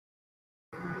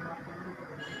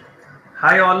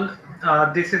Hi all,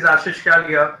 this is Ashish Kyal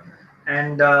here,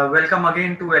 and welcome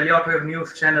again to Elliott Wave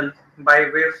News channel by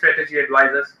Wave Strategy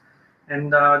Advisors.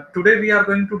 And today we are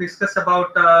going to discuss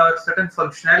about certain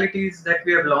functionalities that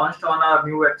we have launched on our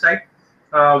new website,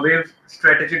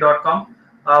 wavestrategy.com,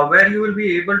 where you will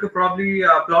be able to probably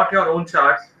plot your own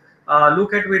charts,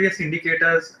 look at various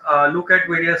indicators, look at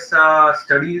various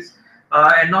studies,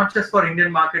 and not just for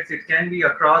Indian markets. It can be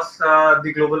across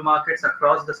the global markets,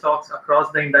 across the stocks,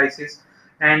 across the indices.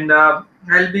 And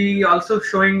I'll be also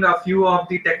showing a few of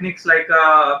the techniques like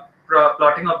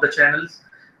plotting of the channels,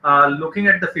 looking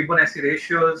at the Fibonacci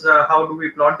ratios. How do we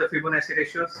plot the Fibonacci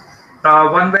ratios?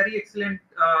 One very excellent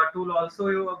tool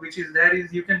also which is there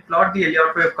is you can plot the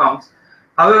Elliott wave counts.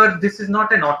 However, this is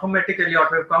not an automatic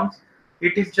Elliott wave counts.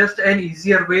 It is just an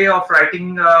easier way of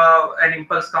writing an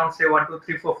impulse count, say 1, 2,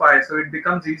 3, 4, 5. So it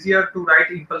becomes easier to write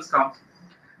impulse counts.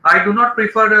 I do not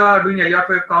prefer doing Elliott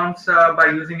wave counts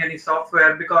by using any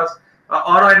software because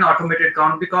or an automated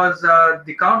count, because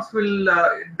the counts will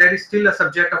there is still a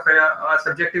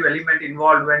subjective element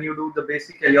involved when you do the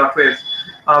basic Elliott waves.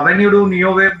 When you do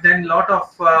neo wave, then lot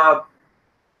of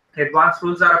advanced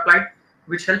rules are applied,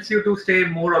 which helps you to stay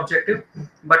more objective.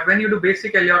 But when you do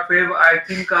basic Elliott wave, I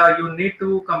think you need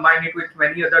to combine it with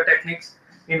many other techniques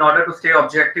in order to stay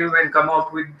objective and come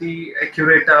out with the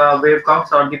accurate wave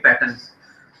counts or the patterns.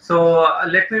 So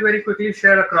let me very quickly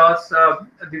share across the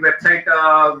website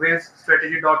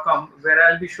wavestrategy.com, where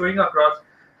I'll be showing across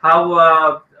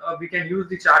how we can use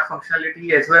the chart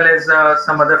functionality as well as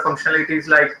some other functionalities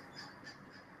like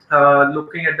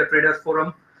looking at the traders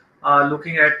forum,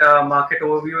 looking at market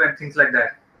overview and things like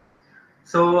that.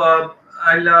 So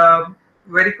I'll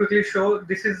very quickly show.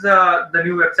 This is the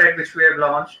new website which we have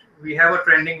launched. We have a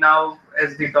trending now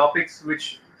as the topics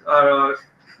which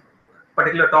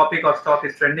particular topic or stock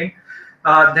is trending.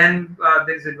 Then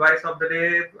there is advice of the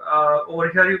day. Over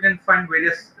here you can find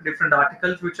various different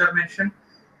articles which are mentioned.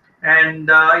 And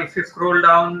if you scroll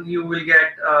down, you will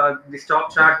get the stock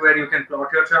chart where you can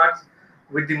plot your charts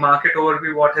with the market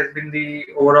overview, what has been the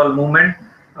overall movement,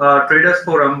 traders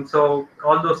forum. So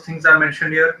all those things are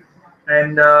mentioned here.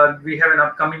 And we have an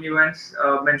upcoming events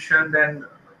mentioned and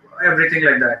everything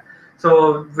like that.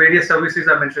 So various services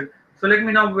are mentioned. So let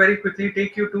me now very quickly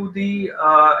take you to the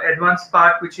advanced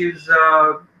part, which is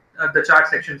the chart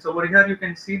section. So over here you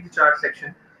can see the chart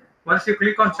section. Once you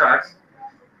click on charts,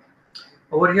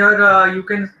 over here you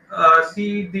can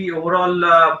see the overall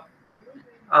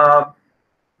uh,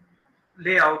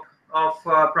 layout of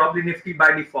probably Nifty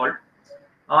by default.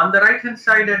 On the right hand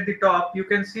side at the top, you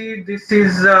can see this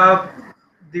is the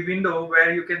window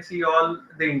where you can see all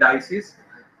the indices,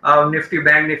 Nifty,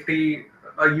 Bank Nifty,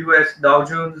 US, Dow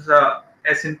Jones,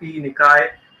 S&P,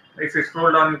 Nikkei. If you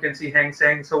scroll down, you can see Hang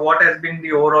Seng. So what has been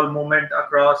the overall movement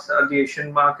across the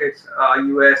Asian markets,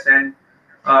 US and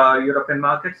European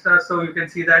markets? So you can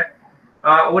see that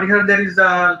over here there is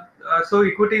so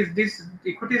equities. These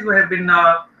equities have been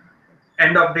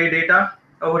end of day data.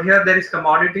 Over here there is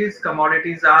commodities.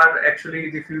 Commodities are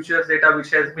actually the futures data which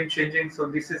has been changing. So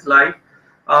this is live.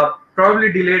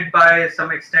 Probably delayed by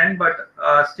some extent, but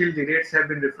still the rates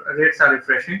are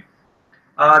refreshing.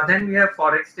 Then we have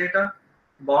forex data,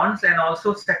 bonds, and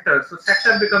also sectors. So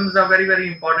sector becomes a very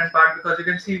important part because you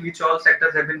can see which all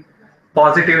sectors have been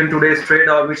positive in today's trade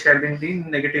or which have been the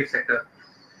negative sector.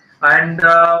 And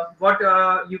what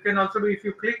you can also do, if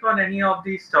you click on any of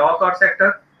the stock or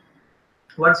sector,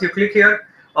 once you click here,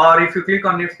 or if you click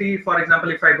on Nifty, for example,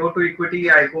 if I go to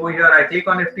equity, I go here, I click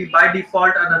on Nifty, by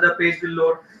default another page will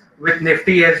load with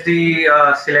Nifty as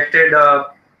the selected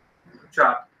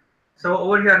chart. So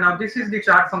over here now, this is the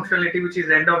chart functionality which is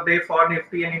end of day for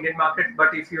Nifty and Indian market.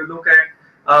 But if you look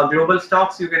at global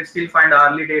stocks, you can still find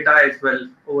hourly data as well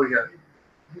over here.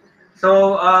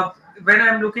 So when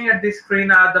I'm looking at this screen,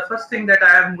 the first thing that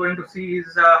I am going to see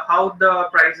is how the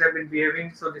price have been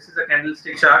behaving. So this is a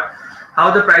candlestick chart, how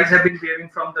the price have been behaving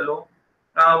from the low.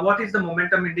 What is the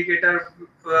momentum indicator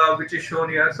which is shown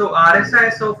here? So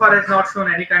RSI so far has not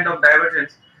shown any kind of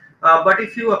divergence. But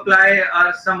if you apply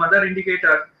some other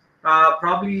indicator,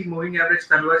 probably moving average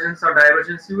convergence or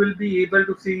divergence, you will be able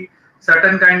to see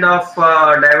certain kind of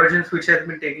divergence which has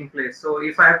been taking place. So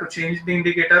if I have to change the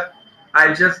indicator,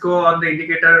 I'll just go on the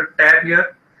indicator tab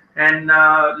here and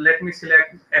let me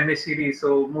select MACD.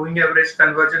 So moving average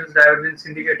convergence divergence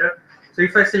indicator. So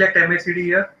if I select MACD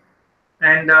here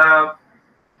and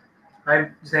I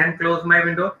then close my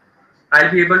window, I'll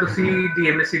be able to see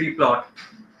the MACD plot.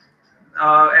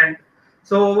 And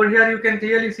so over here you can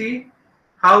clearly see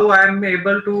how I am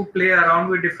able to play around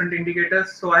with different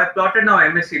indicators. So I have plotted now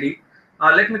MACD.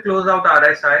 Let me close out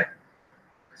RSI.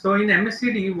 So in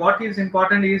MACD, what is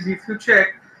important is if you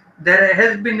check, there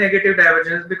has been negative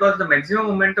divergence because the maximum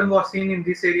momentum was seen in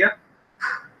this area,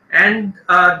 and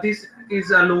this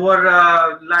is a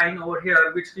lower line over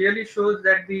here, which clearly shows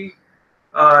that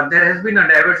there has been a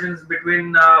divergence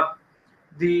between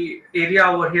the area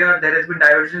over here. There has been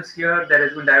divergence here. There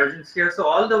has been divergence here. So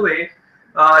all the way,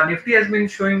 Nifty has been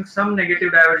showing some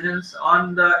negative divergence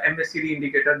on the MACD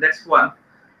indicator. That's one.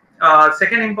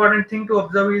 Second important thing to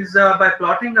observe is by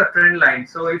plotting a trend line.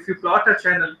 So if you plot a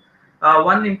channel,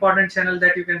 one important channel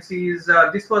that you can see is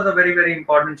this was a very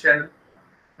important channel.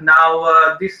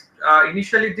 Now this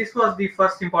initially this was the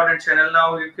first important channel.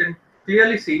 Now you can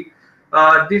clearly see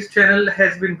this channel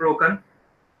has been broken,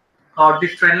 or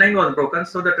this trend line was broken.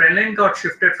 So the trend line got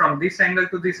shifted from this angle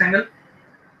to this angle.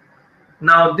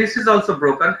 Now this is also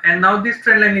broken, and now this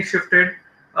trend line is shifted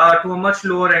to a much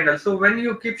lower angle. So when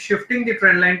you keep shifting the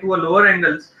trend line to a lower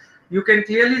angles, you can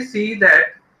clearly see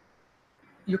that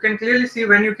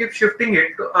when you keep shifting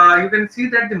it, you can see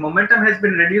that the momentum has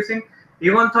been reducing,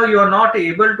 even though you are not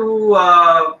able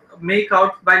to make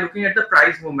out by looking at the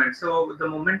price movement. So the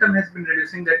momentum has been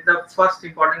reducing. That's the first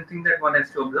important thing that one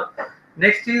has to observe.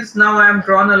 Next is, now I am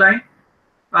drawn a line.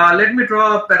 Let me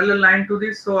draw a parallel line to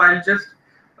this. So I'll just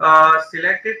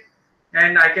select it,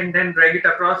 and I can then drag it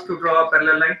across to draw a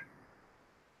parallel line.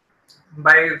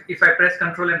 If I press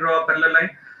Control and draw a parallel line,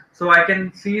 so I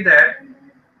can see this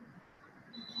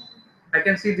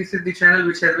is the channel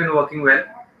which has been working well.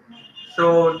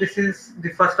 So this is the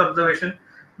first observation.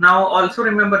 Now also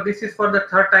remember, this is for the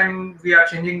third time we are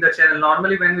changing the channel.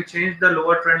 Normally when we change the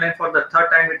lower trend line for the third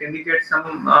time, it indicates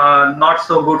some not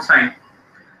so good sign.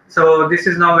 So this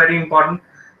is now very important.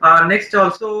 Next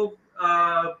also,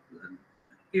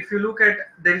 if you look at,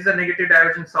 there is a negative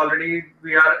divergence already.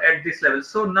 We are at this level.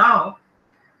 So now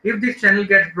if this channel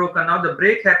gets broken, now the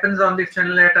break happens on this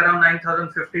channel at around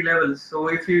 9050 levels. So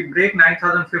if we break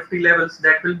 9050 levels,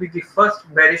 that will be the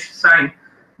first bearish sign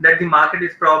that the market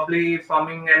is probably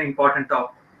forming an important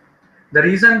top. The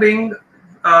reason being,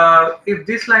 if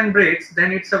this line breaks,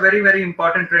 then it's a very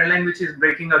important trend line which is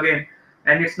breaking again,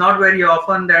 and it's not very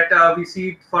often that we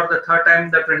see for the third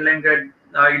time the trend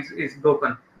line is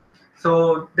broken.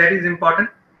 So that is important.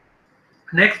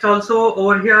 Next also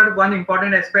over here, one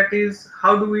important aspect is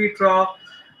how do we draw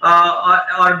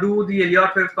or do the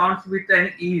Elliott wave counts with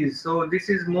an ease. So this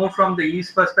is more from the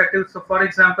ease perspective. So for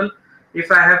example, if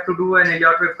I have to do an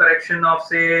Elliott wave correction of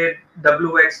say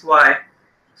WXY,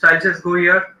 so I'll just go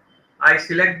here, I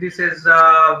select this as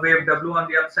wave W on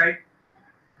the upside,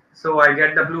 so I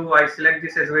get W, I select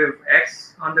this as wave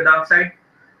X on the downside,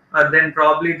 then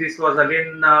probably this was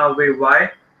again wave Y,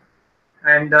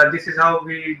 and this is how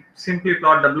we simply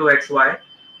plot WXY,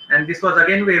 and this was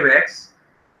again wave X.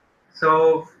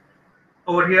 So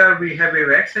over here we have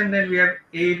wave X, and then we have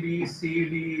A, B, C,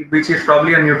 D, which is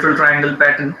probably a neutral triangle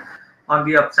pattern on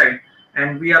the upside,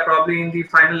 and we are probably in the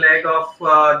final leg of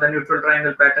the neutral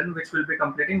triangle pattern, which will be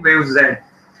completing wave Z.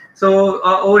 So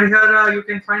over here you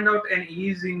can find out an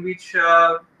ease in which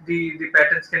the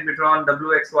patterns can be drawn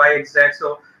WXY, XZ.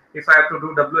 So if I have to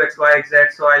do WXY,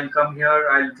 XZ, so I'll come here,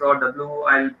 I'll draw W,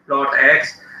 I'll plot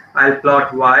X, I'll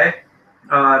plot Y,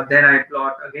 then I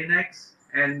plot again X,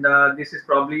 and this is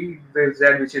probably wave Z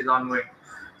which is ongoing.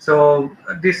 So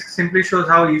this simply shows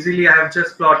how easily I have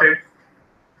just plotted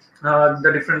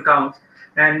the different counts,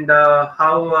 and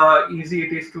how easy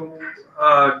it is to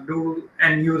do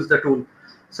and use the tool.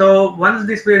 So once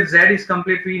this wave Z is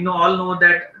complete, we all know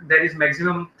that there is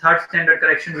maximum third standard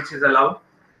correction which is allowed.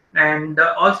 And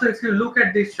also, if you look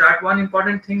at this chart, one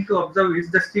important thing to observe is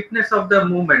the steepness of the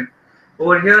movement.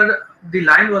 Over here, the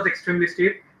line was extremely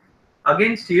steep,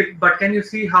 again steep, but can you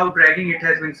see how dragging it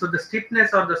has been? So the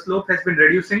steepness or the slope has been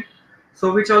reducing,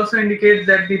 so which also indicates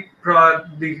that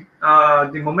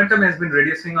the momentum has been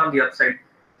reducing on the upside.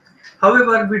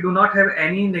 However, we do not have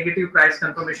any negative price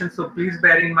confirmation, so please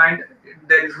bear in mind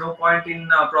there is no point in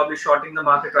probably shorting the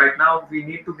market right now. We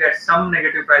need to get some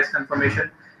negative price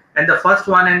confirmation, and the first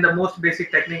one and the most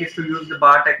basic technique is to use the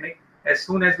bar technique. As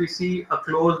soon as we see a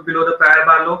close below the prior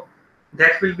bar low,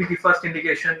 that will be the first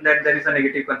indication that there is a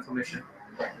negative confirmation.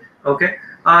 Okay.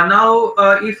 Now,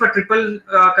 if a triple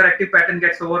corrective pattern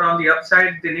gets over on the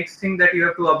upside, the next thing that you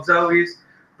have to observe is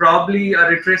probably a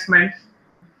retracement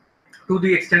to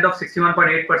the extent of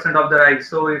 61.8% of the rise.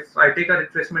 So if I take a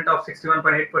retracement of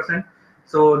 61.8%,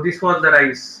 so this was the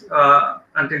rise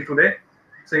until today.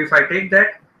 So if I take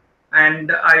that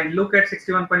and I look at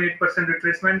 61.8%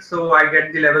 retracement, so I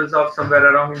get the levels of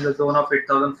somewhere around in the zone of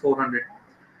 8,400.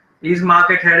 Is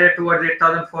market headed towards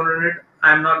 8,400?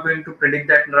 I'm not going to predict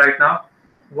that right now.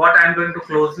 what I'm going to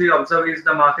closely observe is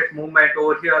the market movement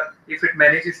over here. If it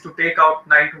manages to take out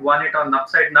 9218 on the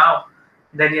upside now,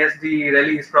 then yes, the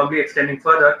rally is probably extending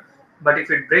further. But if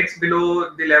it breaks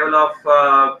below the level of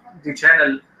the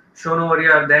channel shown over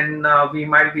here, then we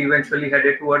might be eventually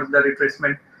headed towards the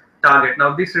retracement target.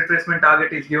 Now, this retracement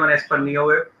target is given as per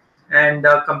NeoWave, and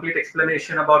complete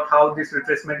explanation about how this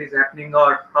retracement is happening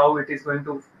or how it is going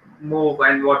to move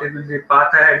and what is the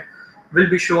path ahead will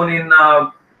be shown in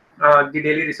the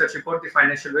daily research report, the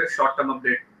financial wave short-term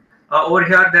update. Over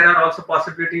here, there are also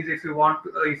possibilities. If you want,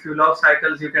 if you love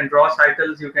cycles, you can draw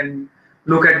cycles. You can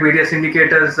look at various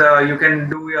indicators. You can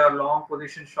do your long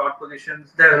positions, short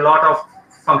positions. There are a lot of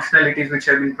functionalities which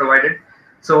have been provided.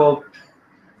 So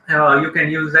you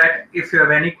can use that. If you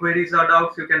have any queries or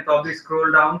doubts, you can probably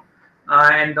scroll down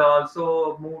and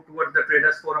also move towards the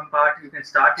traders forum part. You can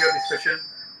start your discussion,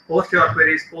 post your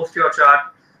queries, post your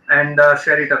chart, and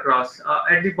share it across.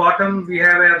 At the bottom, we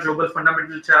have a global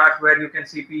fundamental chart where you can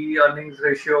see PE earnings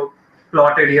ratio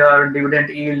plotted here, dividend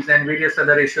yields, and various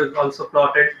other ratios also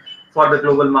plotted for the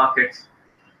global markets.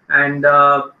 And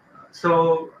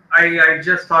so I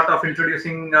just thought of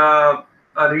introducing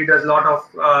readers. A lot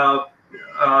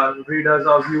of readers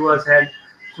or viewers had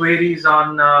queries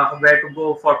on where to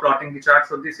go for plotting the chart.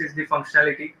 So this is the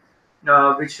functionality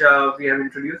which we have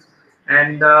introduced.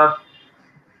 And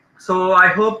so I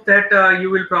hope that you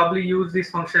will probably use this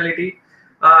functionality.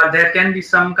 There can be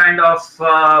some kind of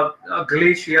a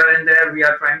glitch here and there. We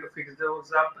are trying to fix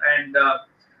those up. And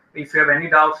if you have any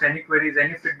doubts, any queries,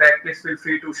 any feedback, please feel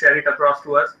free to share it across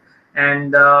to us.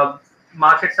 And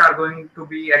markets are going to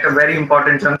be at a very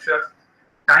important juncture.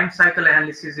 Time cycle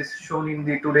analysis is shown in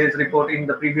the today's report, in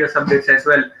the previous updates as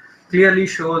well. Clearly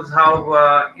shows how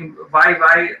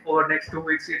why over next 2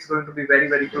 weeks it's going to be very,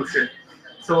 very crucial.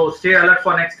 So stay alert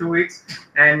for next 2 weeks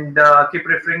and keep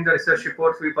referring the research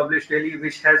reports we publish daily,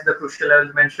 which has the crucial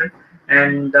levels mentioned.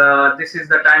 And this is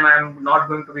the time I'm not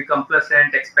going to be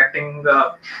complacent, expecting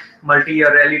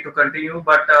multi-year rally to continue,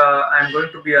 but I'm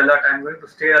going to be alert. I'm going to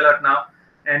stay alert now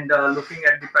and looking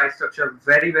at the price structure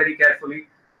very, very carefully.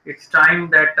 It's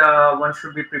time that one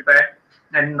should be prepared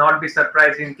and not be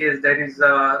surprised in case there is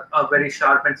a very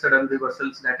sharp and sudden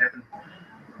reversals that happen.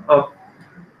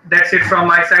 That's it from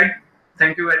my side.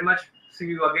 Thank you very much. See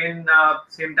you again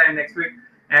same time next week,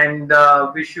 and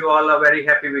wish you all a very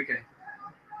happy weekend.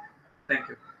 Thank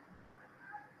you.